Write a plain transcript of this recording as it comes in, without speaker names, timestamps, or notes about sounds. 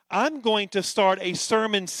I'm going to start a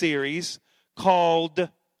sermon series called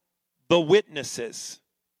The Witnesses.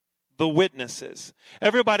 The Witnesses.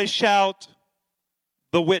 Everybody shout,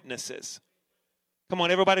 The Witnesses. Come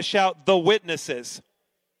on, everybody shout, The Witnesses.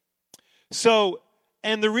 So,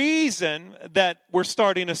 and the reason that we're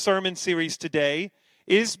starting a sermon series today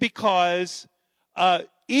is because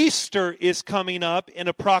Easter is coming up in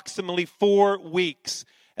approximately 4 weeks.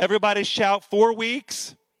 Everybody shout, 4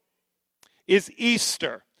 weeks is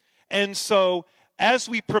Easter. And so as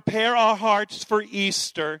we prepare our hearts for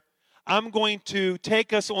Easter, I'm going to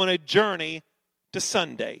take us on a journey to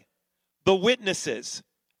Sunday. The Witnesses,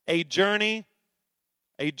 a journey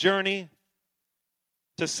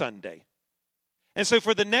to Sunday. And so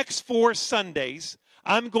for the next 4 Sundays,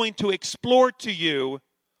 I'm going to explore to you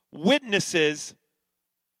witnesses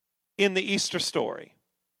in the Easter story.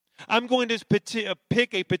 I'm going to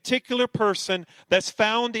pick a particular person that's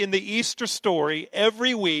found in the Easter story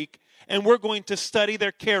every week, and we're going to study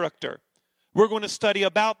their character. We're going to study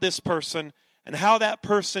about this person and how that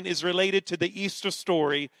person is related to the Easter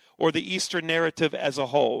story or the Easter narrative as a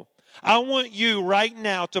whole. I want you right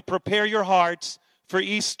now to prepare your hearts for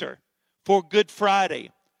Easter, for Good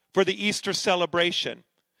Friday, for the Easter celebration.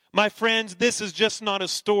 My friends, this is just not a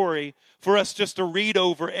story for us just to read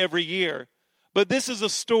over every year. But this is a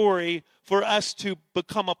story for us to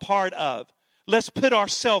become a part of. Let's put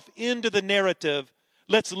ourselves into the narrative.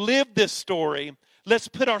 Let's live this story. Let's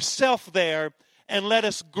put ourselves there and let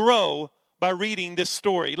us grow by reading this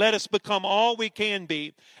story. Let us become all we can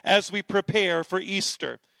be as we prepare for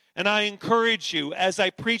Easter. And I encourage you, as I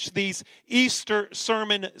preach these Easter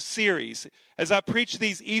sermon series, as I preach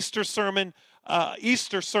these Easter sermons,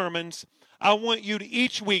 I want you to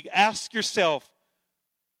each week ask yourself,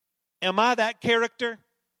 am I that character?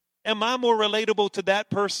 Am I more relatable to that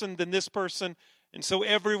person than this person? And so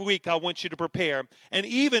every week I want you to prepare. And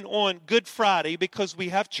even on Good Friday, because we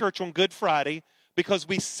have church on Good Friday, because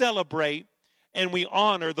we celebrate and we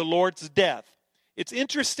honor the Lord's death. It's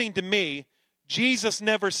interesting to me, Jesus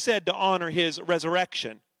never said to honor his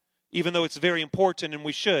resurrection, even though it's very important and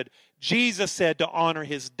we should. Jesus said to honor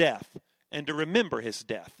his death and to remember his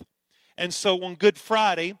death. And so on Good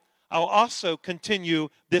Friday, I'll also continue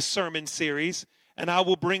this sermon series, and I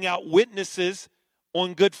will bring out witnesses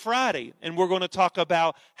on Good Friday. And we're going to talk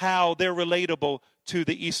about how they're relatable to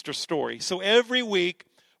the Easter story. So every week,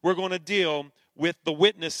 we're going to deal with the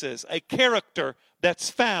witnesses, a character that's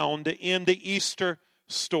found in the Easter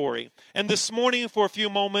story. And this morning, for a few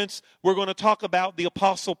moments, we're going to talk about the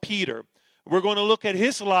Apostle Peter. We're going to look at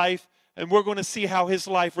his life, and we're going to see how his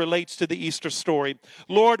life relates to the Easter story.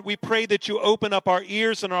 Lord, we pray that you open up our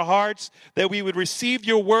ears and our hearts, that we would receive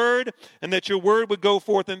your word, and that your word would go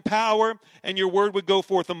forth in power, and your word would go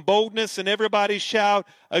forth in boldness. And everybody shout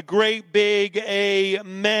a great big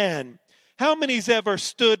amen. How many's ever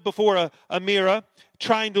stood before a mirror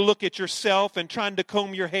trying to look at yourself and trying to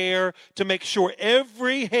comb your hair to make sure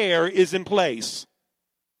every hair is in place?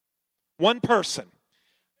 One person.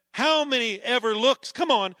 How many ever looks,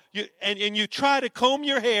 come on, and you try to comb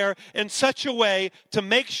your hair in such a way to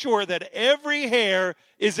make sure that every hair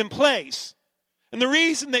is in place? And the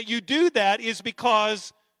reason that you do that is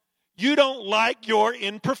because you don't like your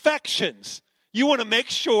imperfections. You want to make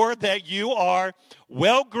sure that you are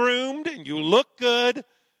well-groomed and you look good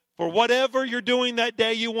for whatever you're doing that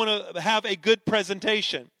day. You want to have a good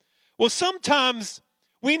presentation. Well, sometimes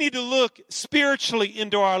we need to look spiritually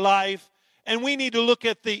into our life, and we need to look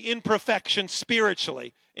at the imperfections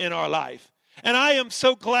spiritually in our life. And I am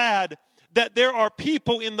so glad that there are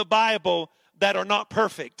people in the Bible that are not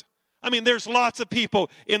perfect. I mean, there's lots of people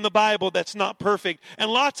in the Bible that's not perfect, and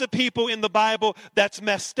lots of people in the Bible that's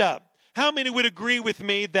messed up. How many would agree with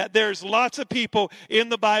me that there's lots of people in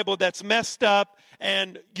the Bible that's messed up,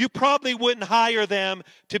 and you probably wouldn't hire them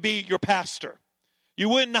to be your pastor? You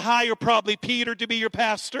wouldn't hire probably Peter to be your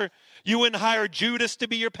pastor. You wouldn't hire Judas to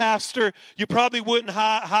be your pastor. You probably wouldn't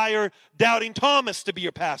hire Doubting Thomas to be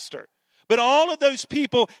your pastor. But all of those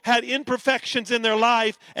people had imperfections in their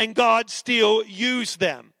life, and God still used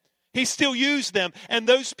them. He still used them. And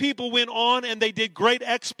those people went on and they did great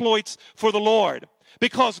exploits for the Lord,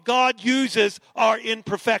 because God uses our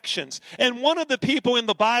imperfections. And one of the people in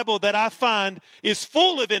the Bible that I find is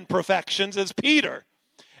full of imperfections is Peter.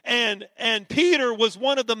 And Peter was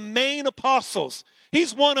one of the main apostles.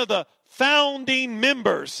 He's one of the founding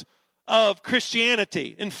members of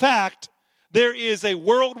Christianity. In fact, there is a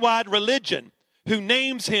worldwide religion who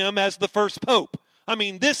names him as the first pope. I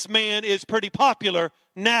mean, this man is pretty popular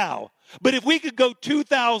now. But if we could go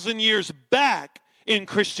 2,000 years back in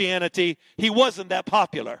Christianity, he wasn't that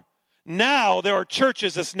popular. Now there are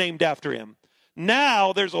churches that's named after him.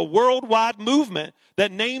 Now there's a worldwide movement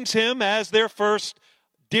that names him as their first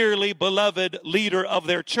dearly beloved leader of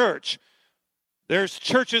their church. There's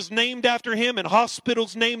churches named after him and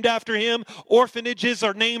hospitals named after him. Orphanages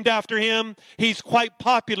are named after him. He's quite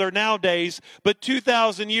popular nowadays, but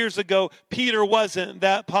 2,000 years ago, Peter wasn't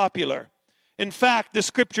that popular. In fact, the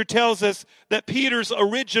scripture tells us that Peter's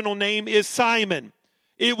original name is Simon.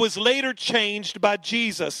 It was later changed by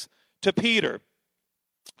Jesus to Peter.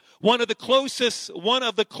 One of the closest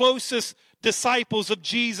disciples of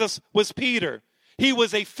Jesus was Peter. He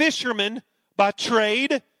was a fisherman by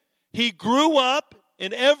trade. He grew up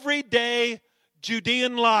in everyday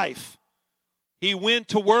Judean life. He went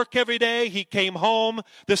to work every day. He came home.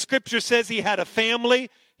 The scripture says he had a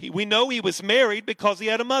family. We know he was married because he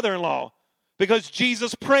had a mother-in-law, because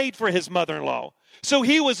Jesus prayed for his mother-in-law. So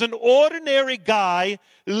he was an ordinary guy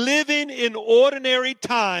living in ordinary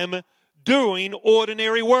time, doing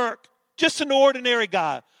ordinary work. Just an ordinary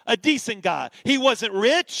guy, a decent guy. He wasn't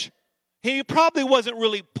rich. He probably wasn't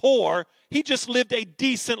really poor. He just lived a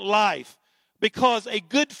decent life because a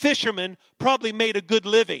good fisherman probably made a good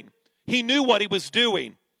living. He knew what he was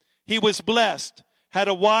doing. He was blessed, had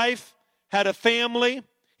a wife, had a family.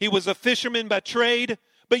 He was a fisherman by trade,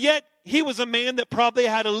 but yet he was a man that probably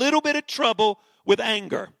had a little bit of trouble with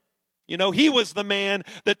anger. You know, he was the man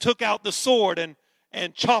that took out the sword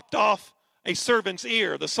and chopped off a servant's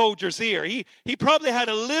ear, the soldier's ear. He probably had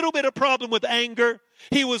a little bit of problem with anger.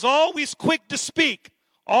 He was always quick to speak,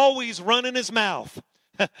 always running his mouth.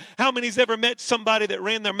 How many's ever met somebody that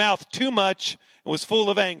ran their mouth too much and was full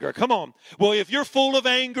of anger? Come on. Well, if you're full of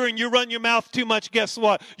anger and you run your mouth too much, guess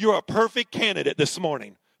what? You're a perfect candidate this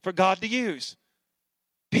morning for God to use.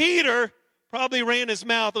 Peter probably ran his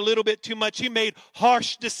mouth a little bit too much. He made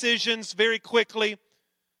harsh decisions very quickly.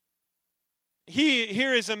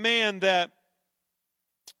 Here is a man that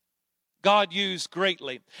God used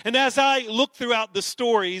greatly. And as I look throughout the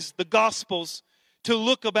stories, the Gospels, to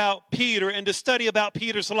look about Peter and to study about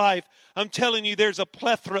Peter's life, I'm telling you there's a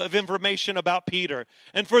plethora of information about Peter.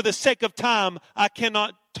 And for the sake of time, I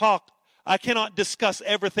cannot discuss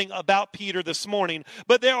everything about Peter this morning.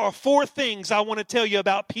 But there are 4 things I want to tell you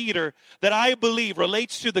about Peter that I believe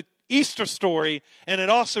relates to the Easter story, and it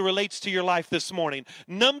also relates to your life this morning.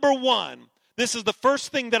 Number 1, this is the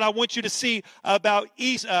first thing that I want you to see about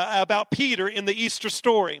Peter in the Easter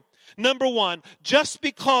story. Number 1, just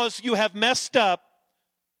because you have messed up,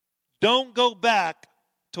 don't go back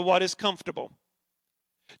to what is comfortable.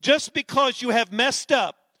 Just because you have messed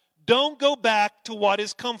up, don't go back to what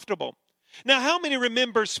is comfortable. Now, how many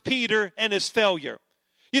remembers Peter and his failure?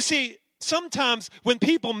 You see, sometimes when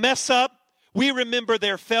people mess up, we remember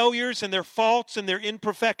their failures and their faults and their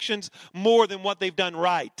imperfections more than what they've done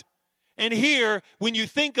right. And here, when you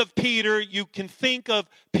think of Peter, you can think of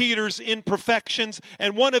Peter's imperfections.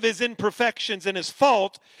 And one of his imperfections and his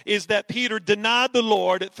fault is that Peter denied the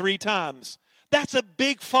Lord 3 times. That's a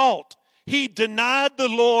big fault. He denied the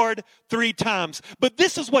Lord 3 times. But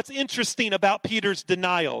this is what's interesting about Peter's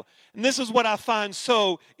denial. And this is what I find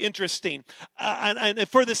so interesting. And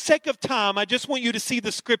for the sake of time, I just want you to see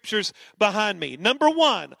the scriptures behind me. Number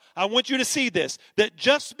 1, I want you to see this, that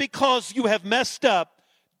just because you have messed up,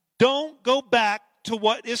 don't go back to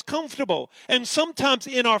what is comfortable. And sometimes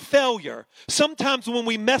in our failure, sometimes when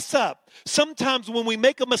we mess up, sometimes when we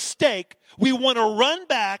make a mistake, we want to run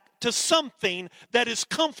back to something that is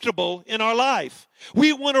comfortable in our life.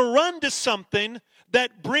 We want to run to something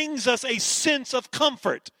that brings us a sense of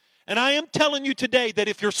comfort. And I am telling you today that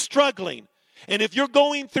if you're struggling, and if you're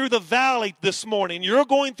going through the valley this morning, you're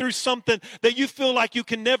going through something that you feel like you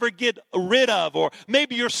can never get rid of, or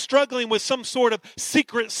maybe you're struggling with some sort of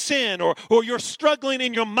secret sin, or you're struggling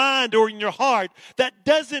in your mind or in your heart, that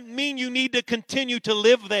doesn't mean you need to continue to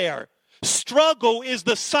live there. Struggle is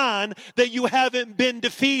the sign that you haven't been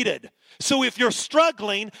defeated. So if you're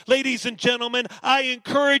struggling, ladies and gentlemen, I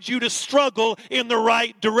encourage you to struggle in the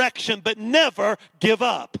right direction, but never give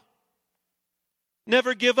up.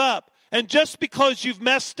 Never give up. And just because you've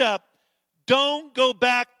messed up, don't go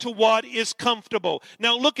back to what is comfortable.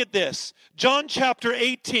 Now look at this. John chapter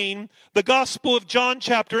 18, the Gospel of John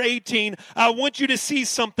chapter 18. I want you to see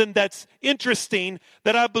something that's interesting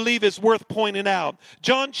that I believe is worth pointing out.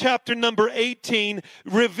 John chapter number 18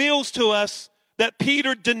 reveals to us that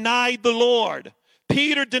Peter denied the Lord.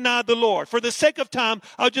 Peter denied the Lord. For the sake of time,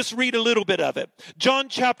 I'll just read a little bit of it. John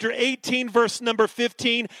chapter 18, verse number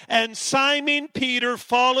 15. And Simon Peter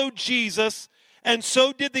followed Jesus, and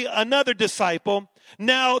so did another disciple.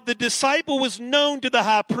 Now the disciple was known to the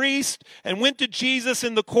high priest and went to Jesus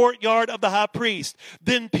in the courtyard of the high priest.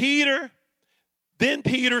 Then Then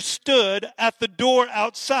Peter stood at the door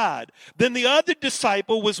outside. Then the other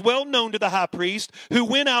disciple was well known to the high priest, who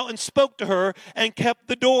went out and spoke to her and kept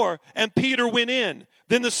the door. And Peter went in.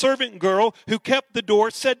 Then the servant girl who kept the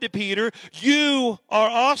door said to Peter, "You are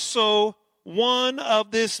also one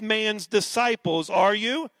of this man's disciples, are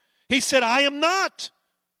you?" He said, "I am not."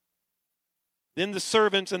 Then the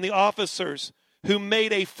servants and the officers who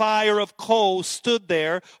made a fire of coals stood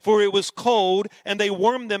there, for it was cold, and they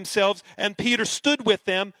warmed themselves, and Peter stood with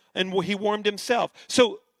them, and he warmed himself.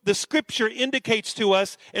 So the scripture indicates to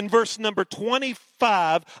us in verse number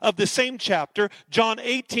 25 of the same chapter, John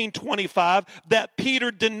 18:25, that Peter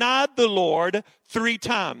denied the Lord 3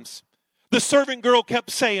 times. The servant girl kept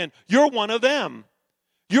saying, "You're one of them.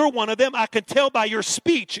 You're one of them. I can tell by your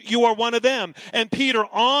speech you are one of them." And Peter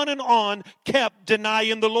on and on kept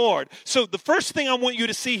denying the Lord. So the first thing I want you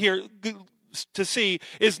to see here,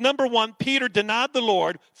 is number one, Peter denied the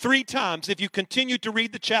Lord 3 times if you continue to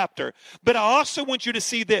read the chapter. But I also want you to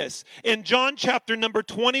see this in John chapter number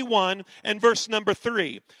 21 and verse number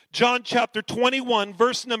 3. John chapter 21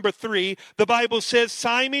 verse number 3, the Bible says,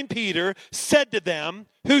 Simon Peter said to them,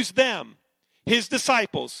 who's them? His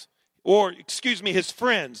disciples. His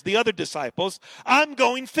friends, the other disciples, "I'm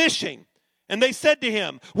going fishing." And they said to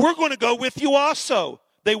him, "We're going to go with you also."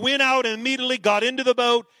 They went out and immediately got into the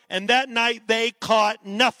boat, and that night they caught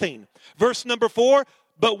nothing. Verse number 4,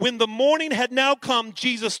 but when the morning had now come,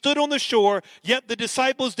 Jesus stood on the shore, yet the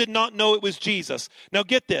disciples did not know it was Jesus. Now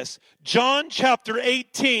get this, John chapter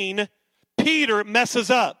 18, Peter messes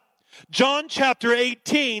up. John chapter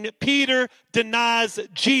 18, Peter denies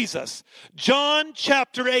Jesus. John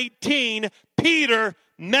chapter 18, Peter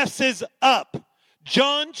messes up.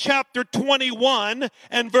 John chapter 21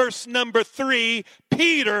 and verse number 3,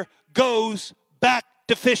 Peter goes back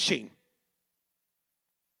to fishing.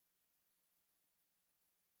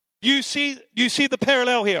 You see the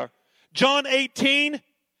parallel here. John 18,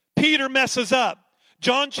 Peter messes up.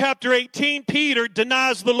 John chapter 18, Peter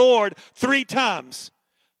denies the Lord 3 times.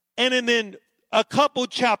 And then a couple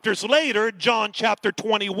chapters later, John chapter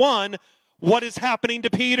 21, what is happening to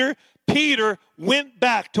Peter? Peter went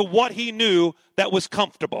back to what he knew that was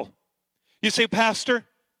comfortable. You say, "Pastor,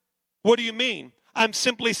 what do you mean?" I'm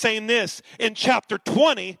simply saying this. In chapter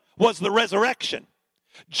 20 was the resurrection.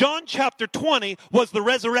 John chapter 20 was the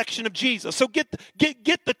resurrection of Jesus. So get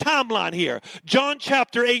the timeline here. John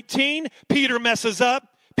chapter 18, Peter messes up.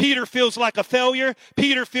 Peter feels like a failure.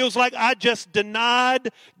 Peter feels like, I just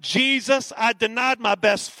denied Jesus. I denied my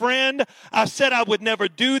best friend. I said I would never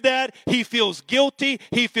do that. He feels guilty.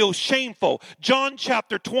 He feels shameful. John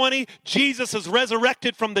chapter 20, Jesus is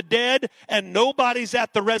resurrected from the dead, and nobody's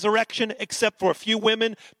at the resurrection except for a few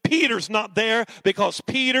women. Peter's not there because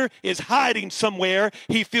Peter is hiding somewhere.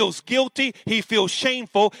 He feels guilty. He feels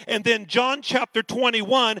shameful. And then John chapter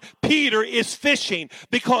 21, Peter is fishing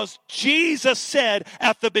because Jesus said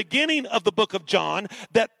at the beginning of the book of John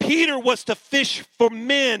that Peter was to fish for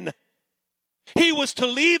men. He was to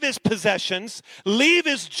leave his possessions, leave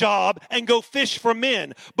his job, and go fish for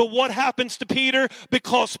men. But what happens to Peter?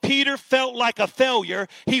 Because Peter felt like a failure,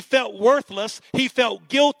 he felt worthless, he felt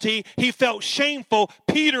guilty, he felt shameful,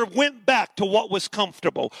 Peter went back to what was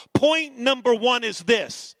comfortable. Point number one is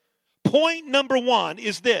this. Point number one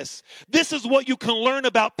is this. This is what you can learn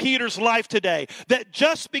about Peter's life today. That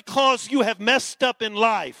just because you have messed up in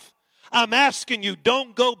life, I'm asking you,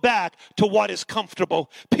 don't go back to what is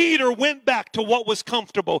comfortable. Peter went back to what was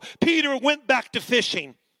comfortable. Peter went back to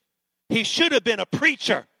fishing. He should have been a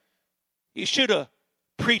preacher. He should have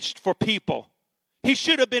preached for people. He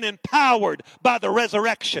should have been empowered by the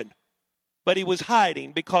resurrection. But he was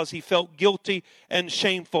hiding because he felt guilty and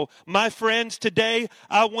shameful. My friends, today,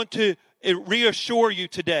 I want to reassure you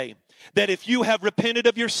today that if you have repented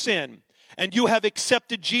of your sin, and you have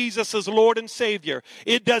accepted Jesus as Lord and Savior,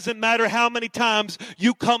 it doesn't matter how many times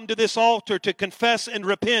you come to this altar to confess and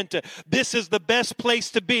repent. This is the best place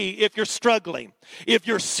to be if you're struggling. If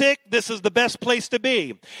you're sick, this is the best place to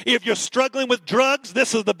be. If you're struggling with drugs,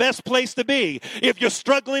 this is the best place to be. If you're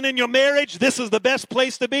struggling in your marriage, this is the best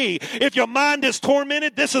place to be. If your mind is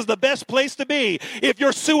tormented, this is the best place to be. If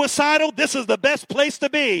you're suicidal, this is the best place to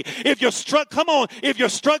be. If you're if you're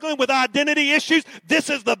struggling with identity issues, this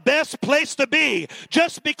is the best place to be.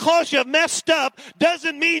 Just because you messed up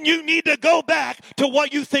doesn't mean you need to go back to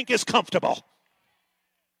what you think is comfortable.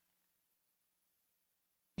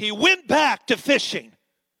 He went back to fishing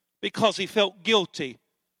because he felt guilty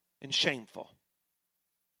and shameful.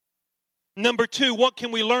 Number two, what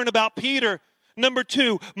can we learn about Peter? Number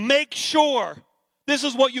two, make sure. This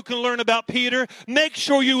is what you can learn about Peter. Make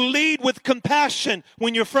sure you lead with compassion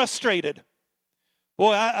when you're frustrated.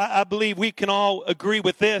 Boy, I believe we can all agree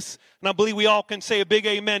with this, and I believe we all can say a big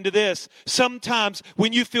amen to this. Sometimes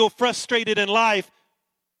when you feel frustrated in life,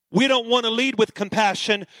 we don't want to lead with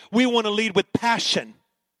compassion. We want to lead with passion.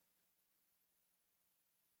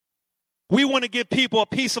 We want to give people a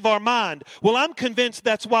piece of our mind. Well, I'm convinced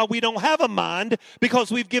that's why we don't have a mind, because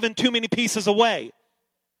we've given too many pieces away.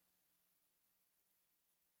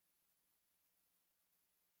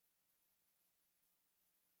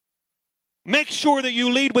 Make sure that you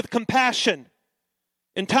lead with compassion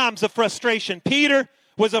in times of frustration. Peter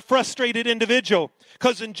was a frustrated individual,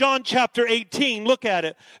 because in John chapter 18, look at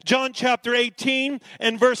it. John chapter 18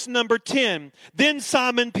 and verse number 10. Then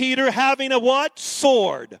Simon Peter, having a what?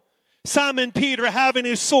 Sword. Simon Peter, having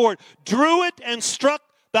his sword, drew it and struck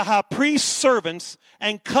the high priest's servants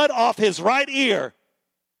and cut off his right ear.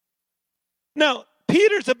 Now,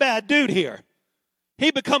 Peter's a bad dude here. He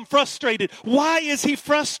become frustrated. Why is he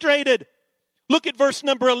frustrated? Look at verse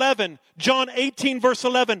number 11. John 18, verse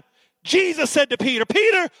 11. Jesus said to Peter,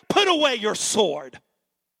 Peter, put away your sword.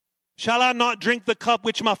 Shall I not drink the cup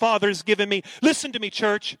which my Father has given me? Listen to me,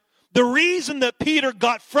 church. The reason that Peter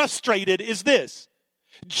got frustrated is this.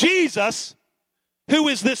 Jesus, who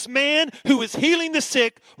is this man who is healing the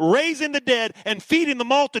sick, raising the dead, and feeding the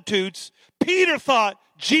multitudes, Peter thought,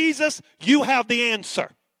 Jesus, you have the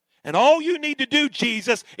answer. And all you need to do,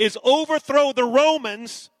 Jesus, is overthrow the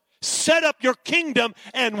Romans, set up your kingdom,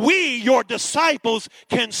 and we, your disciples,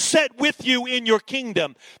 can sit with you in your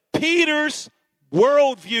kingdom. Peter's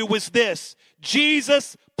worldview was this: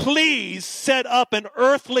 Jesus, please set up an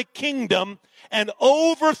earthly kingdom and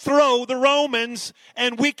overthrow the Romans,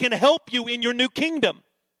 and we can help you in your new kingdom.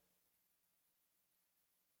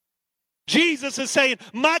 Jesus is saying,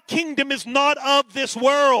 my kingdom is not of this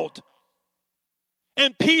world.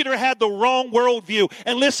 And Peter had the wrong worldview.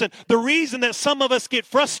 And listen, the reason that some of us get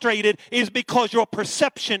frustrated is because your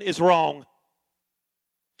perception is wrong.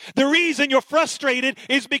 The reason you're frustrated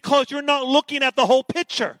is because you're not looking at the whole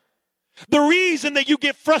picture. The reason that you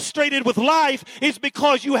get frustrated with life is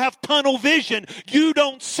because you have tunnel vision. You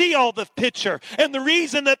don't see all the picture. And the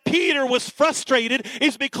reason that Peter was frustrated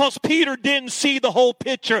is because Peter didn't see the whole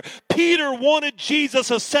picture. Peter wanted Jesus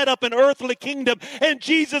to set up an earthly kingdom. And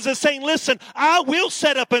Jesus is saying, listen, I will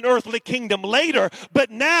set up an earthly kingdom later,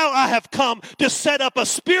 but now I have come to set up a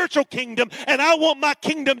spiritual kingdom, and I want my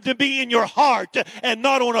kingdom to be in your heart and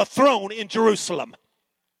not on a throne in Jerusalem.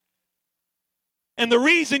 And the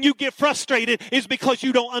reason you get frustrated is because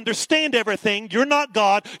you don't understand everything. You're not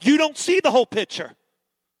God. You don't see the whole picture.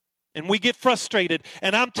 And we get frustrated.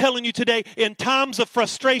 And I'm telling you today, in times of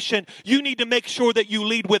frustration, you need to make sure that you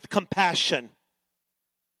lead with compassion.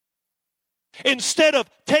 Instead of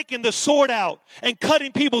taking the sword out and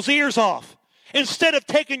cutting people's ears off, instead of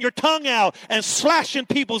taking your tongue out and slashing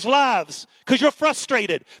people's lives because you're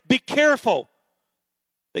frustrated, be careful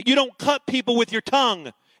that you don't cut people with your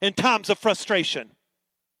tongue in times of frustration.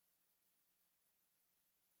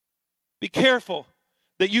 Be careful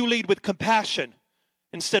that you lead with compassion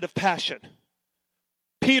instead of passion.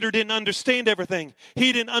 Peter didn't understand everything.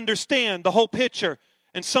 He didn't understand the whole picture.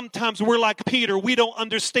 And sometimes we're like Peter. We don't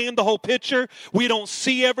understand the whole picture. We don't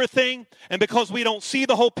see everything. And because we don't see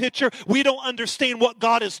the whole picture, we don't understand what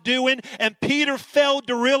God is doing. And Peter failed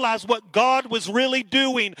to realize what God was really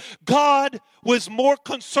doing. God was more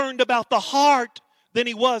concerned about the heart than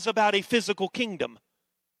he was about a physical kingdom.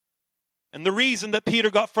 And the reason that Peter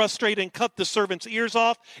got frustrated and cut the servant's ears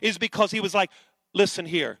off is because he was like, listen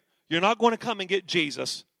here, you're not going to come and get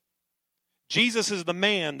Jesus. Jesus is the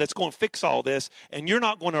man that's going to fix all this, and you're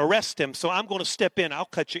not going to arrest him, so I'm going to step in. I'll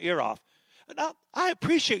cut your ear off. And I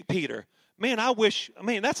appreciate Peter. Man,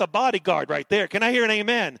 that's a bodyguard right there. Can I hear an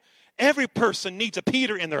amen? Every person needs a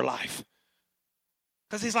Peter in their life.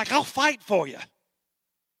 Because he's like, I'll fight for you.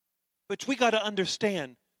 But we got to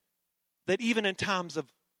understand that even in times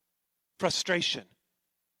of frustration,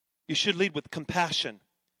 you should lead with compassion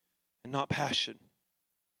and not passion.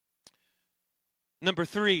 Number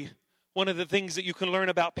 3, one of the things that you can learn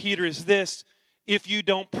about Peter is this: if you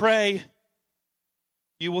don't pray,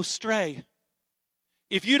 you will stray.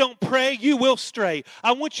 If you don't pray, you will stray.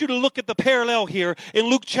 I want you to look at the parallel here in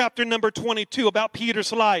Luke chapter number 22 about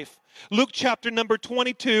Peter's life. Luke chapter number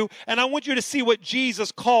 22, and I want you to see what Jesus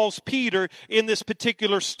calls Peter in this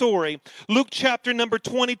particular story. Luke chapter number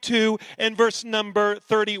 22 and verse number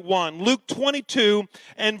 31. Luke 22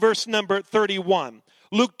 and verse number 31.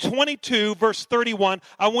 Luke 22, verse 31.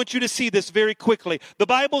 I want you to see this very quickly. The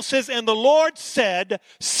Bible says, and the Lord said,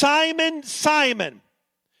 Simon, Simon.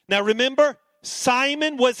 Now remember,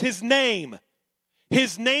 Simon was his name.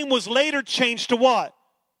 His name was later changed to what?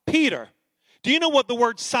 Peter. Do you know what the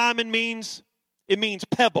word Simon means? It means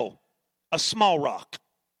pebble, a small rock.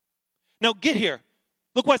 Now get here.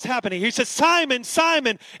 Look what's happening. He says, Simon,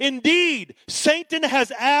 Simon, indeed, Satan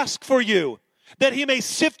has asked for you, that he may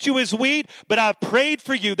sift you as wheat, but I've prayed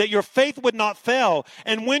for you that your faith would not fail.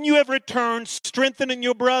 And when you have returned, strengthen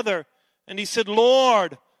your brother. And he said,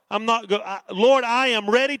 Lord, Lord, I am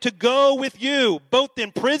ready to go with you, both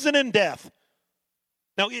in prison and death.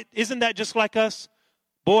 Now, isn't that just like us?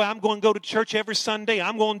 Boy, I'm going to go to church every Sunday.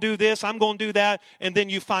 I'm going to do this. I'm going to do that. And then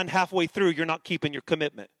you find halfway through you're not keeping your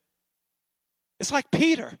commitment. It's like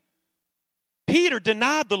Peter. Peter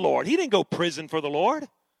denied the Lord. He didn't go prison for the Lord.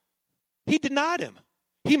 He denied him.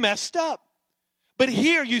 He messed up. But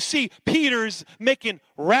here you see Peter's making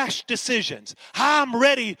rash decisions. I'm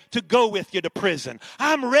ready to go with you to prison.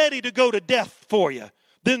 I'm ready to go to death for you.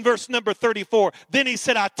 Then verse number 34, then he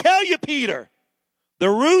said, I tell you, Peter, the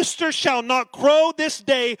rooster shall not crow this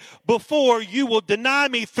day before you will deny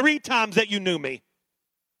me 3 times that you knew me.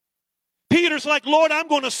 Peter's like, Lord, I'm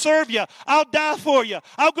going to serve you. I'll die for you.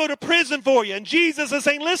 I'll go to prison for you. And Jesus is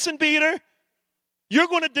saying, listen, Peter, you're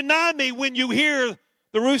going to deny me when you hear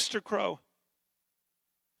the rooster crow.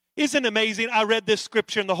 Isn't it amazing? I read this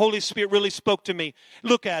scripture and the Holy Spirit really spoke to me.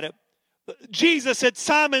 Look at it. Jesus said,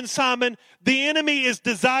 Simon, Simon, the enemy is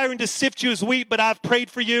desiring to sift you as wheat, but I've prayed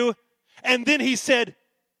for you. And then he said,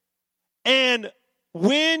 and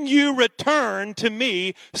when you return to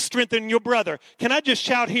me, strengthen your brother. Can I just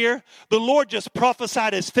shout here? The Lord just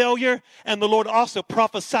prophesied his failure, and the Lord also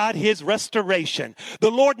prophesied his restoration. The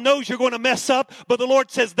Lord knows you're going to mess up, but the Lord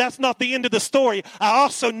says that's not the end of the story. I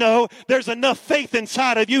also know there's enough faith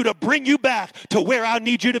inside of you to bring you back to where I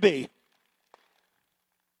need you to be.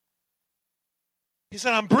 He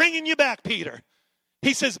said, I'm bringing you back, Peter.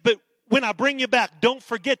 He says, but when I bring you back, don't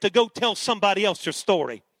forget to go tell somebody else your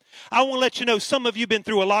story. I want to let you know some of you have been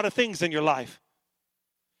through a lot of things in your life.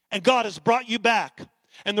 And God has brought you back.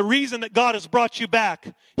 And the reason that God has brought you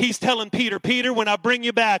back, he's telling Peter, Peter, when I bring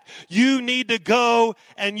you back, you need to go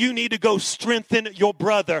and you need to go strengthen your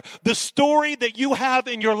brother. The story that you have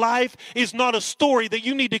in your life is not a story that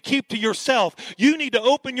you need to keep to yourself. You need to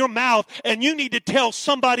open your mouth and you need to tell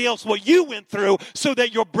somebody else what you went through so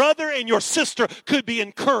that your brother and your sister could be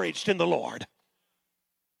encouraged in the Lord.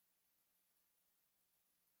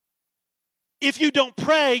 If you don't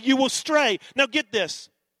pray, you will stray. Now get this.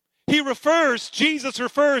 Jesus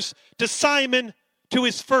refers to Simon to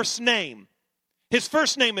his first name. His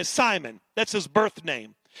first name is Simon. That's his birth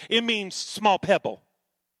name. It means small pebble.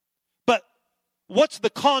 But what's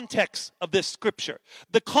the context of this scripture?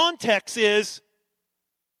 The context is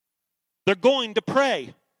they're going to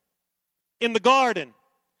pray in the garden.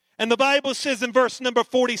 And the Bible says in verse number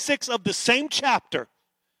 46 of the same chapter,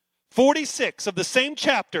 46 of the same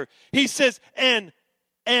chapter, he says, and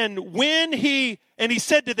he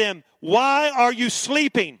said to them, why are you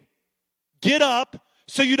sleeping? Get up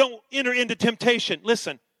so you don't enter into temptation.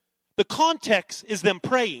 Listen, the context is them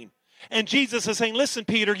praying. And Jesus is saying, listen,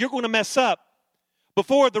 Peter, you're going to mess up.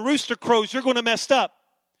 Before the rooster crows, you're going to mess up.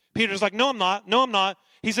 Peter's like, no, I'm not. No, I'm not.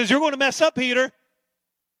 He says, you're going to mess up, Peter.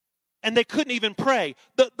 And they couldn't even pray.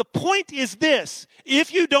 The point is this.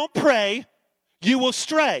 If you don't pray, you will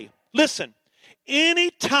stray. Listen,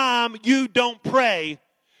 anytime you don't pray,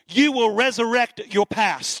 you will resurrect your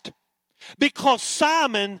past. Because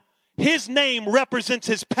Simon, his name represents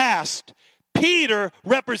his past. Peter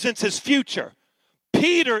represents his future.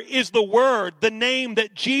 Peter is the word, the name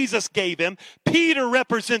that Jesus gave him. Peter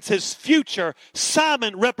represents his future.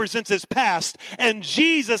 Simon represents his past. And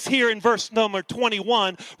Jesus here in verse number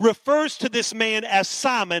 21 refers to this man as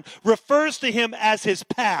Simon, refers to him as his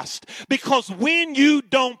past. Because when you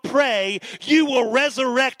don't pray, you will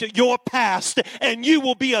resurrect your past and you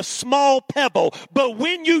will be a small pebble. But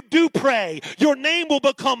when you do pray, your name will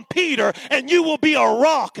become Peter and you will be a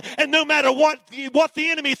rock. And no matter what the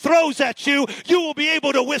enemy throws at you, you will be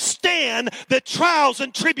able to withstand the trials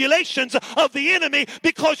and tribulations of the enemy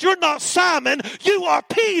because you're not Simon, you are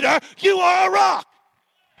Peter, you are a rock.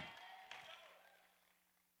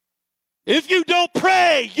 If you don't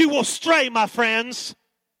pray, you will stray, my friends.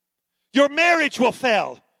 Your marriage will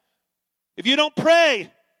fail. If you don't pray,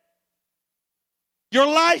 your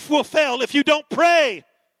life will fail. If you don't pray,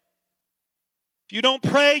 if you don't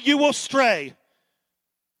pray, you will stray.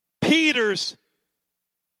 Peter's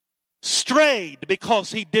strayed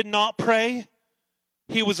because he did not pray.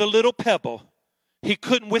 He was a little pebble. He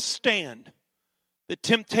couldn't withstand the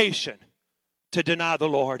temptation to deny the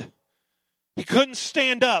Lord. He couldn't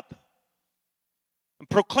stand up and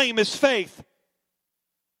proclaim his faith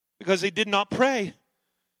because he did not pray.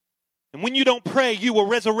 And when you don't pray, you will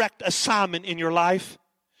resurrect a Simon in your life.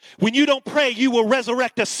 When you don't pray, you will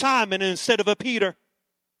resurrect a Simon instead of a Peter.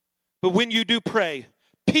 But when you do pray,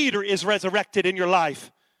 Peter is resurrected in your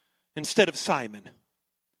life instead of Simon.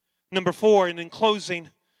 Number 4, and in closing,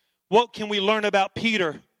 what can we learn about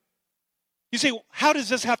Peter? You say, how does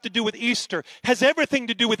this have to do with Easter? Has everything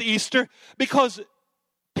to do with Easter, because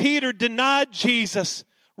Peter denied Jesus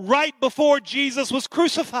right before Jesus was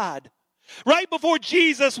crucified. Right before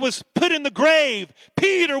Jesus was put in the grave,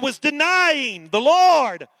 Peter was denying the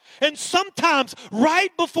Lord. And sometimes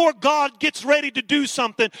right before God gets ready to do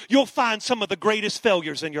something, you'll find some of the greatest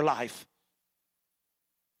failures in your life.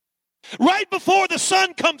 Right before the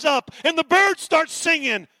sun comes up and the birds start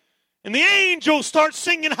singing and the angels start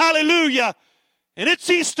singing hallelujah, and it's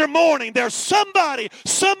Easter morning, there's somebody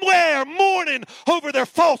somewhere mourning over their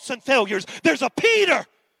faults and failures. There's a Peter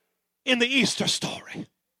in the Easter story.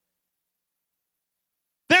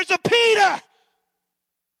 There's a Peter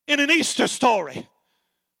in an Easter story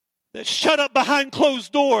that's shut up behind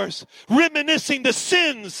closed doors, reminiscing the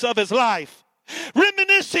sins of his life.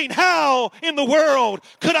 Reminiscing, how in the world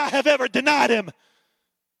could I have ever denied him?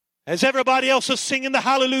 As everybody else is singing the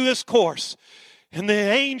Hallelujahs chorus, and the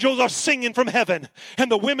angels are singing from heaven,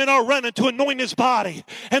 and the women are running to anoint his body,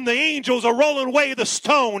 and the angels are rolling away the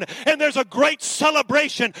stone, and there's a great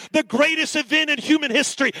celebration, the greatest event in human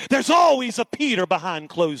history. There's always a Peter behind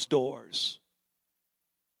closed doors.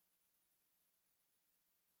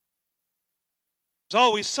 There's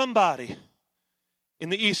always somebody in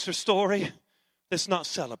the Easter story that's not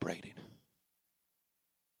celebrating.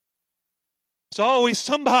 There's always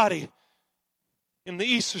somebody in the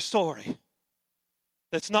Easter story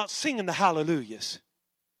that's not singing the hallelujahs.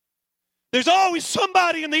 There's always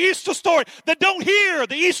somebody in the Easter story that don't hear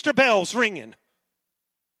the Easter bells ringing.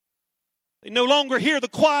 They no longer hear the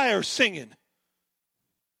choir singing.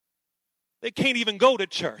 They can't even go to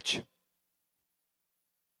church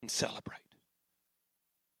and celebrate.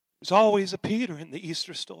 There's always a Peter in the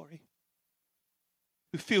Easter story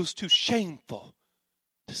who feels too shameful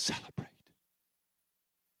to celebrate.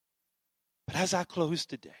 But as I close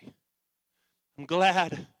today, I'm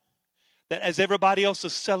glad that as everybody else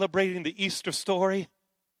is celebrating the Easter story,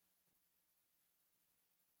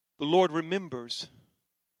 the Lord remembers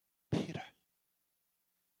Peter.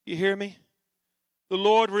 You hear me? The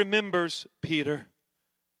Lord remembers Peter.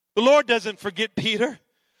 The Lord doesn't forget Peter.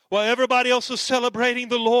 While everybody else is celebrating,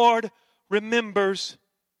 the Lord remembers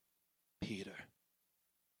Peter.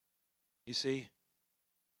 You see?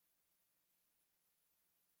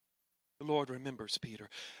 The Lord remembers Peter.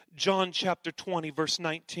 John chapter 20, verse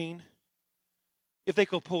 19. If they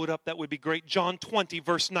could pull it up, that would be great. John 20,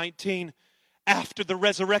 verse 19. After the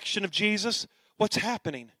resurrection of Jesus, what's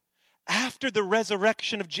happening? After the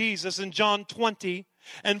resurrection of Jesus in John 20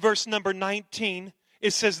 and verse number 19,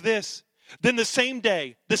 it says this. Then the same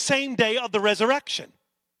day of the resurrection,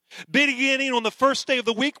 beginning on the first day of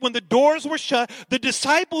the week when the doors were shut, the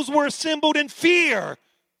disciples were assembled in fear.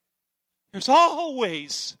 There's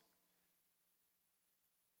always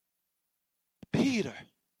Peter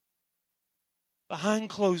behind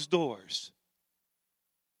closed doors,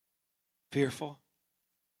 fearful.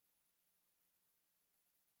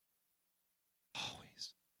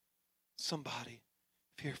 Always somebody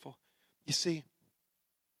fearful. You see,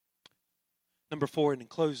 number 4, and in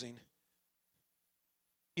closing,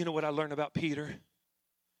 you know what I learned about Peter?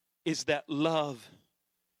 Is that love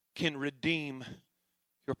can redeem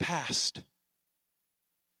your past.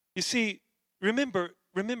 You see, remember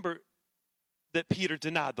that Peter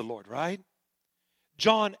denied the Lord, right?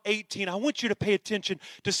 John 18, I want you to pay attention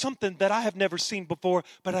to something that I have never seen before,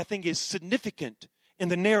 but I think is significant in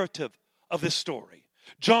the narrative of this story.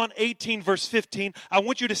 John 18, verse 15, I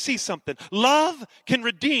want you to see something. Love can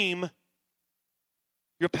redeem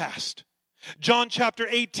your past. John chapter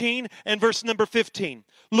 18 and verse number 15.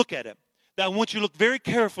 Look at it. Now, I want you to look very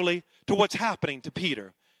carefully to what's happening to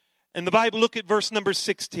Peter. In the Bible, look at verse number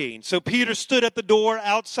 16. So Peter stood at the door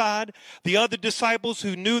outside. The other disciples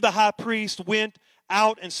who knew the high priest went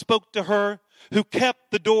out and spoke to her, who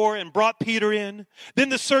kept the door and brought Peter in. Then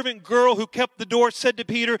the servant girl who kept the door said to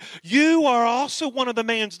Peter, "You are also one of the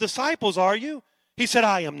man's disciples, are you?" He said,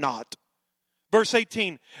 "I am not." Verse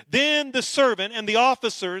 18, then the servant and the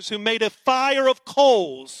officers who made a fire of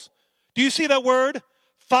coals, do you see that word?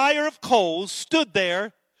 Fire of coals, stood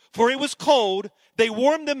there, for it was cold. They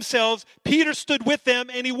warmed themselves. Peter stood with them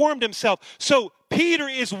and he warmed himself. So Peter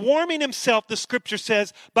is warming himself, the scripture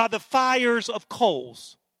says, by the fires of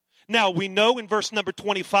coals. Now we know in verse number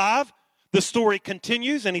 25, the story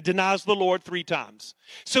continues and he denies the Lord 3 times.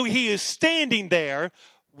 So he is standing there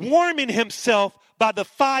warming himself by the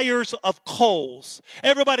fires of coals.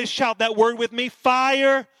 Everybody shout that word with me,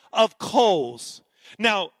 fire of coals.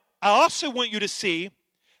 Now, I also want you to see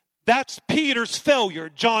that's Peter's failure,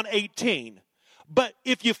 John 18. But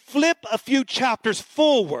if you flip a few chapters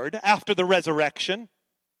forward after the resurrection,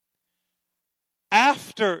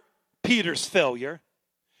 after Peter's failure,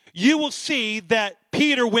 you will see that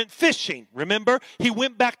Peter went fishing. Remember? He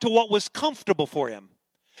went back to what was comfortable for him.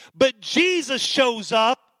 But Jesus shows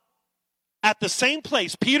up at the same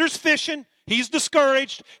place. Peter's fishing. He's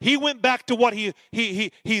discouraged. He went back to what he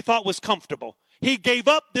thought was comfortable. He gave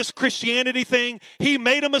up this Christianity thing. He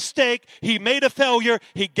made a mistake. He made a failure.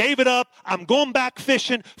 He gave it up. I'm going back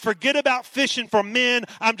fishing. Forget about fishing for men.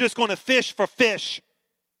 I'm just going to fish for fish.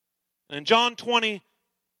 And John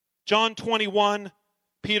 21,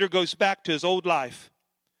 Peter goes back to his old life.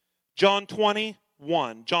 John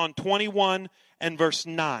 21 and verse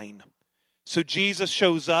 9. So Jesus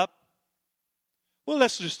shows up. Well,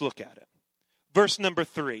 let's just look at it. Verse number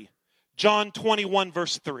 3. John 21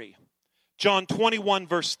 verse 3. John 21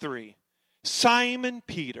 verse 3. Simon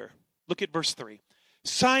Peter, look at verse 3.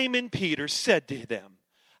 Simon Peter said to them,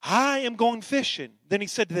 I am going fishing. Then he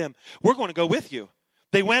said to them, we're going to go with you.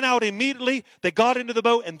 They went out immediately. They got into the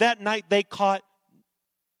boat, and that night they caught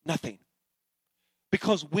nothing.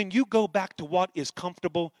 Because when you go back to what is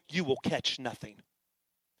comfortable, you will catch nothing.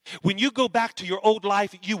 When you go back to your old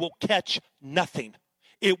life, you will catch nothing.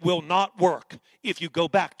 It will not work if you go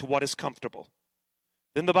back to what is comfortable.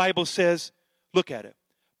 Then the Bible says, look at it.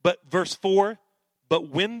 But verse 4, but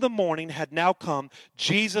when the morning had now come,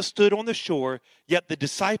 Jesus stood on the shore, yet the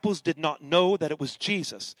disciples did not know that it was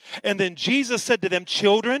Jesus. And then Jesus said to them,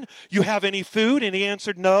 children, you have any food? And he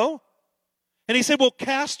answered, no. And he said, well,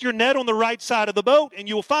 cast your net on the right side of the boat and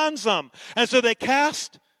you will find some. And so they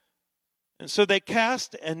cast.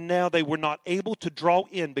 And now they were not able to draw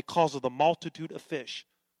in because of the multitude of fish.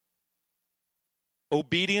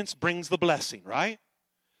 Obedience brings the blessing, right?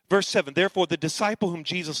 Verse 7, therefore the disciple whom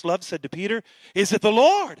Jesus loved said to Peter, is it the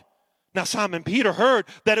Lord? Now Simon Peter heard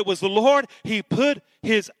that it was the Lord. He put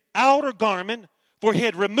his outer garment, for he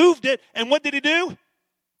had removed it. And what did he do?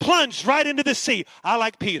 Plunged right into the sea. I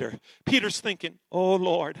like Peter. Peter's thinking, oh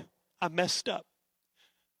Lord, I messed up.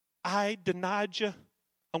 I denied you.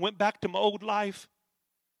 I went back to my old life.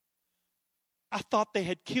 I thought they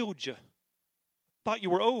had killed you. Thought you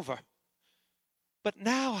were over. But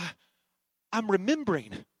now I'm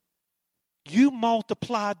remembering. You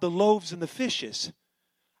multiplied the loaves and the fishes.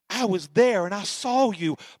 I was there and I saw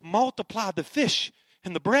you multiply the fish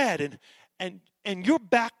and the bread, and you're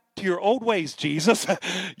back to your old ways, Jesus.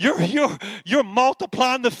 You're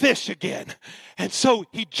multiplying the fish again. And so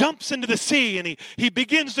he jumps into the sea and he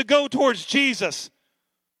begins to go towards Jesus.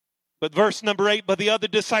 But verse number 8, but the other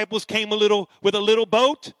disciples came with a little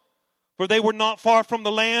boat, for they were not far from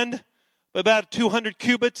the land, but about 200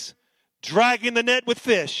 cubits, dragging the net with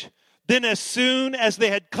fish. Then as soon as they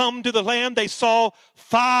had come to the land, they saw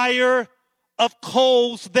fire of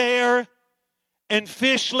coals there, and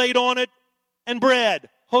fish laid on it, and bread.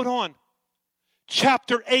 Hold on.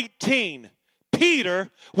 Chapter 18. Peter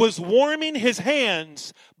was warming his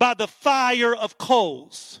hands by the fire of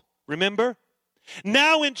coals. Remember?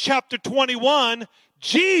 Now in chapter 21,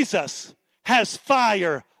 Jesus has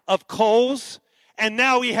fire of coals, and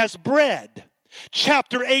now he has bread.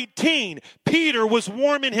 Chapter 18, Peter was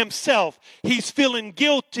warming himself. He's feeling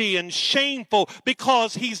guilty and shameful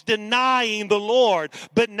because he's denying the Lord.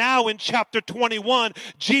 But now in chapter 21,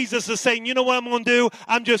 Jesus is saying, you know what I'm going to do?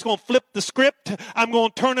 I'm just going to flip the script. I'm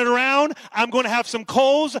going to turn it around. I'm going to have some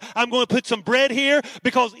coals. I'm going to put some bread here,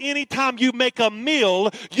 because anytime you make a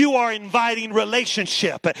meal, you are inviting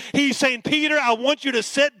relationship. He's saying, Peter, I want you to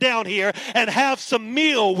sit down here and have some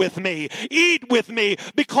meal with me. Eat with me,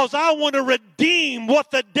 because I want to redeem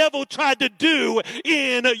what the devil tried to do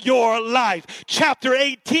in your life. Chapter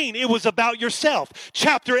 18, it was about yourself.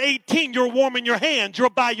 Chapter 18, you're warming your hands.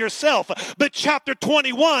 You're by yourself. But chapter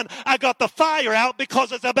 21, I got the fire out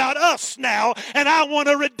because it's about us now, and I want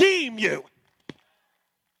to redeem you.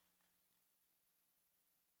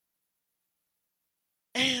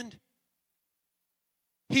 And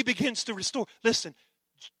he begins to restore. Listen,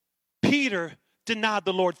 Peter denied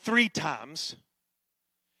the Lord 3 times.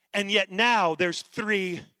 And yet now there's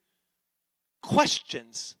 3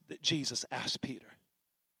 questions that Jesus asked Peter.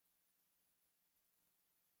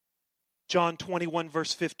 John 21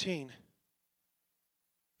 verse 15.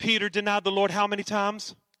 Peter denied the Lord how many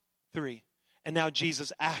times? 3. And now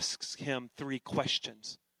Jesus asks him 3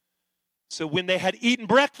 questions. So when they had eaten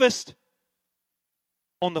breakfast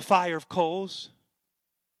on the fire of coals,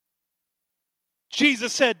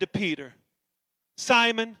 Jesus said to Peter,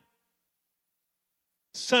 Simon,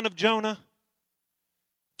 son of Jonah,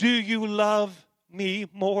 do you love me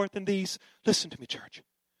more than these? Listen to me, church.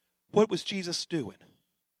 What was Jesus doing?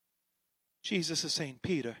 Jesus is saying,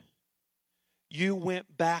 Peter, you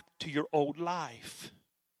went back to your old life.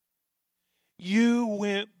 You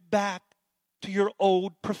went back to your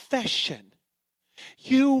old profession.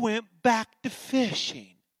 You went back to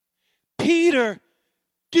fishing. Peter,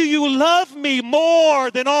 do you love me more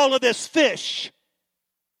than all of this fish?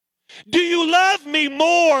 Do you love me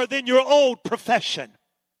more than your old profession?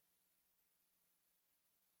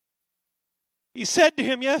 He said to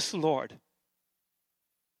him, yes, Lord.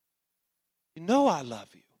 You know I love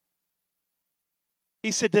you.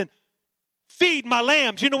 He said, then feed my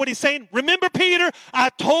lambs. You know what he's saying? Remember, Peter, I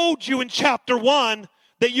told you in chapter 1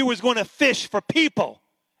 that you was going to fish for people,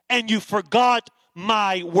 and you forgot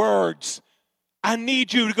my words. I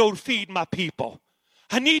need you to go feed my people.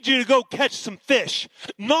 I need you to go catch some fish.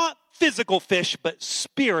 Not physical fish, but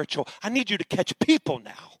spiritual. I need you to catch people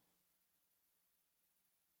now.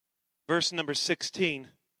 Verse number 16.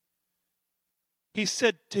 He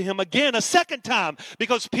said to him again a second time,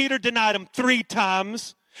 because Peter denied him 3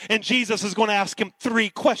 times, and Jesus is going to ask him 3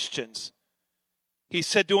 questions. He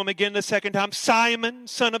said to him again the second time, Simon,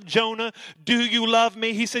 son of Jonah, do you love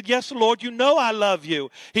me? He said, yes, Lord, you know I love you.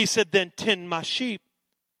 He said, then tend my sheep.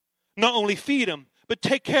 Not only feed them, but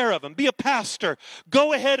take care of them. Be a pastor.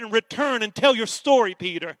 Go ahead and return and tell your story,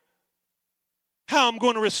 Peter. How I'm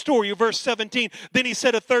going to restore you. Verse 17. Then he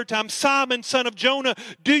said a third time, Simon, son of Jonah,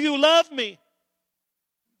 do you love me?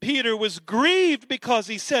 Peter was grieved because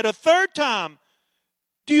he said a third time,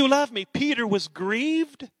 do you love me? Peter was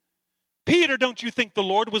grieved. Peter, don't you think the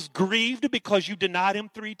Lord was grieved because you denied him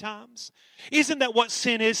 3 times? Isn't that what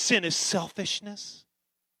sin is? Sin is selfishness.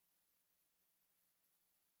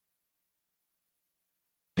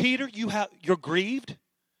 Peter, you're grieved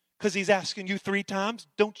because he's asking you 3 times.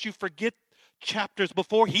 Don't you forget chapters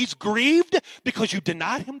before? He's grieved because you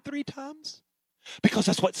denied him 3 times. Because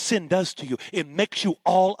that's what sin does to you. It makes you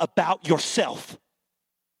all about yourself.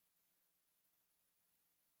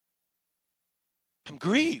 I'm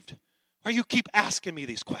grieved. Why you keep asking me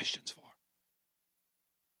these questions for?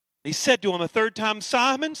 He said to him a third time,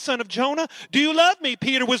 Simon, son of Jonah, do you love me?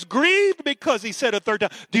 Peter was grieved because he said a third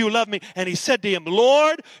time, do you love me? And he said to him,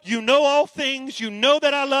 Lord, you know all things. You know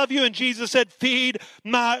that I love you. And Jesus said, feed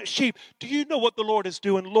my sheep. Do you know what the Lord is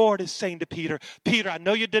doing? Lord is saying to Peter, Peter, I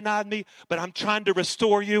know you denied me, but I'm trying to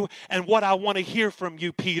restore you. And what I want to hear from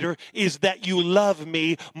you, Peter, is that you love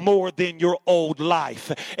me more than your old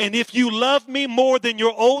life. And if you love me more than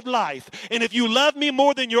your old life, and if you love me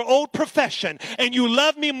more than your old profession, and you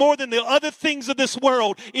love me more than the other things of this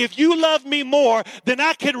world, if you love me more, then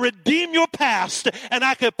I can redeem your past and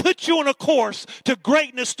I can put you on a course to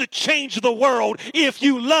greatness to change the world if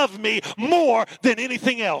you love me more than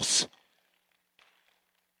anything else.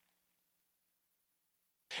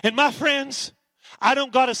 And my friends, I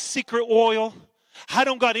don't got a secret oil. I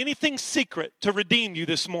don't got anything secret to redeem you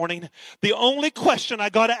this morning. The only question I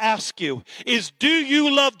got to ask you is, do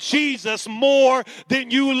you love Jesus more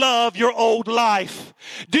than you love your old life?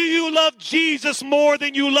 Do you love Jesus more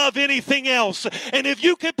than you love anything else? And if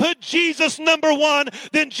you can put Jesus number 1,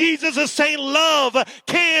 then Jesus is saying love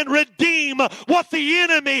can redeem what the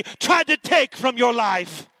enemy tried to take from your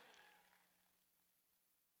life.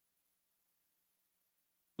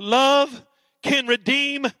 Love can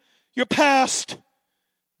redeem your past.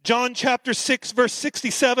 John chapter 6, verse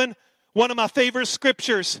 67, one of my favorite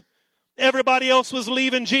scriptures. Everybody else was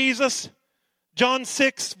leaving Jesus. John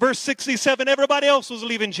 6, verse 67, everybody else was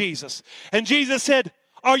leaving Jesus. And Jesus said,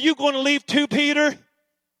 are you going to leave too, Peter?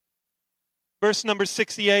 Verse number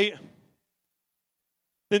 68.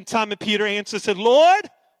 Then Simon Peter answered, said, Lord,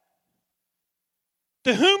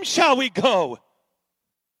 to whom shall we go?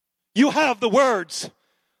 You have the words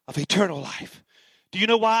of eternal life. Do you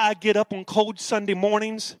know why I get up on cold Sunday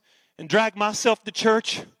mornings and drag myself to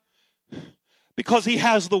church? Because he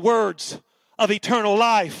has the words of eternal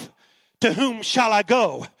life. To whom shall I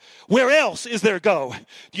go? Where else is there go?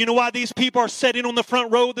 Do you know why these people are sitting on the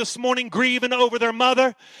front row this morning grieving over their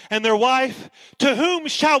mother and their wife? To whom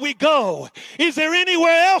shall we go? Is there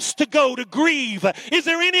anywhere else to go to grieve? Is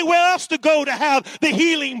there anywhere else to go to have the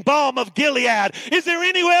healing balm of Gilead? Is there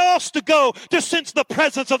anywhere else to go to sense the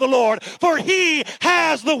presence of the Lord? For he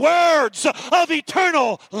has the words of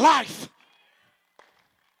eternal life.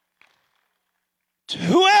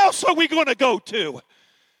 Who else are we going to go to?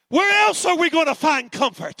 Where else are we going to find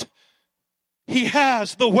comfort? He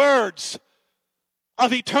has the words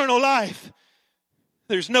of eternal life.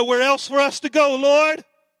 There's nowhere else for us to go, Lord.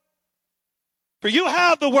 For you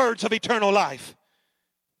have the words of eternal life.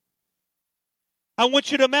 I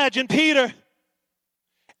want you to imagine Peter.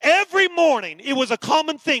 Every morning, it was a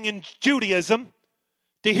common thing in Judaism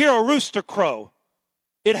to hear a rooster crow.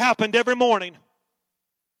 It happened every morning.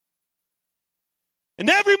 And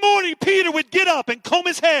every morning, Peter would get up and comb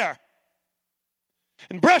his hair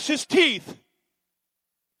and brush his teeth.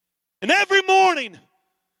 And every morning,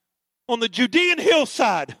 on the Judean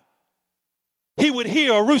hillside, he would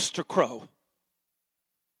hear a rooster crow.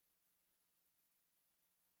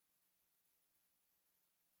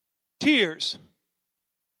 Tears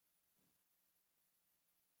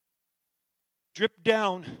dripped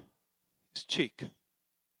down his cheek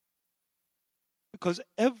because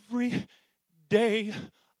every day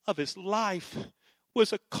of his life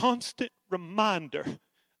was a constant reminder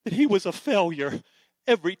that he was a failure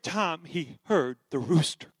every time he heard the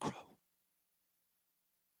rooster crow.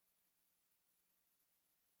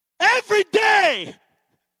 Every day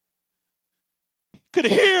he could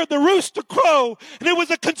hear the rooster crow, and it was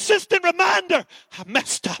a consistent reminder, I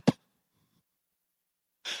messed up.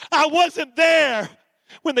 I wasn't there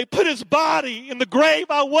when they put his body in the grave.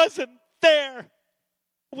 I wasn't there.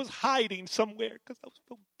 I was hiding somewhere because I was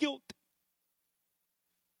so guilty.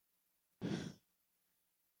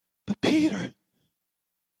 But Peter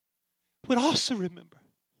would also remember,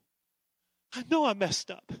 I know I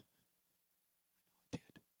messed up. I did.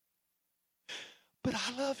 But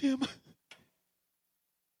I love him.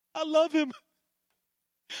 I love him.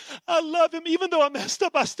 I love him. Even though I messed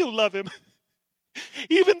up, I still love him.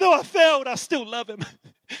 Even though I failed, I still love him.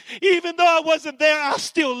 Even though I wasn't there, I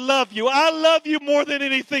still love you. I love you more than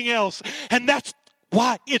anything else. And that's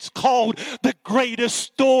why it's called the greatest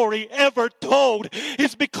story ever told.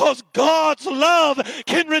 It's because God's love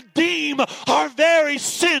can redeem our very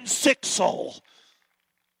sin-sick soul.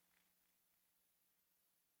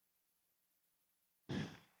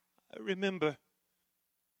 I remember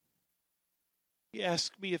he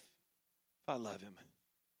asked me if I love him.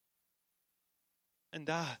 And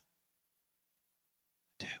I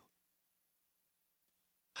do.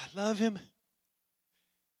 I love him.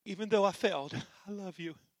 Even though I failed, I love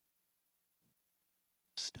you.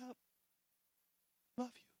 Stop. I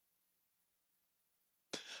love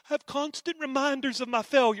you. I have constant reminders of my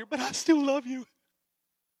failure, but I still love you.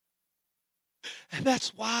 And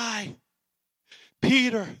that's why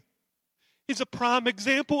Peter is a prime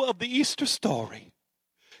example of the Easter story.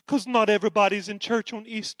 Because not everybody's in church on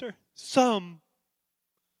Easter. Some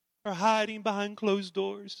are hiding behind closed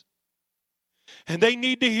doors. And they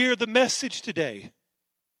need to hear the message today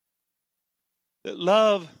that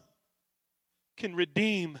love can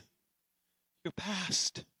redeem your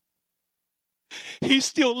past. He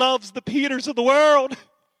still loves the Peters of the world.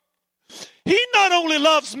 He not only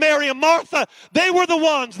loves Mary and Martha, they were the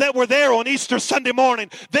ones that were there on Easter Sunday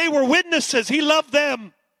morning. They were witnesses. He loved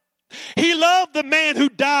them. He loved the man who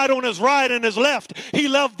died on his right and his left. He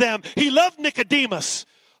loved them. He loved Nicodemus.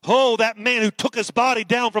 Oh, that man who took his body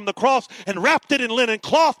down from the cross and wrapped it in linen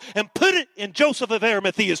cloth and put it in Joseph of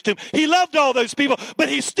Arimathea's tomb. He loved all those people, but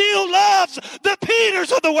he still loves the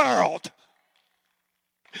Peters of the world.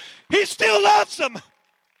 He still loves them.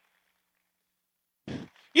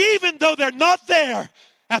 Even though they're not there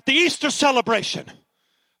at the Easter celebration.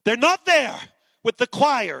 They're not there with the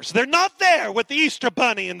choirs. They're not there with the Easter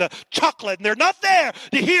bunny and the chocolate. And they're not there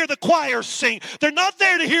to hear the choirs sing. They're not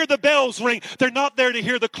there to hear the bells ring. They're not there to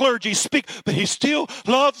hear the clergy speak. But he still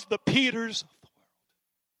loves the Peters of the world.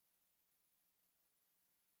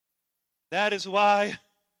 That is why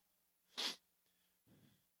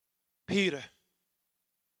Peter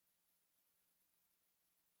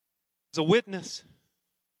is a witness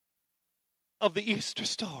of the Easter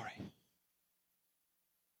story.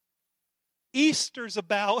 Easter's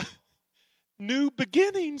about new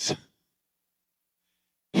beginnings.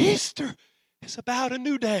 Easter is about a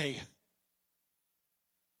new day.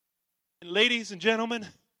 And ladies and gentlemen,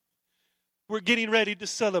 we're getting ready to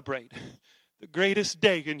celebrate the greatest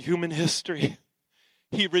day in human history.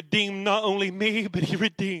 He redeemed not only me, but he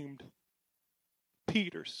redeemed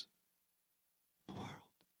Peter's world.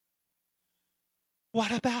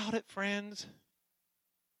 What about it, friends?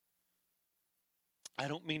 I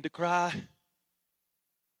don't mean to cry.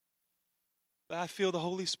 But I feel the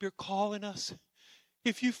Holy Spirit calling us.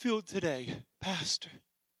 If you feel today, Pastor,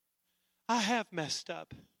 I have messed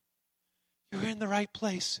up. You're in the right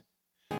place.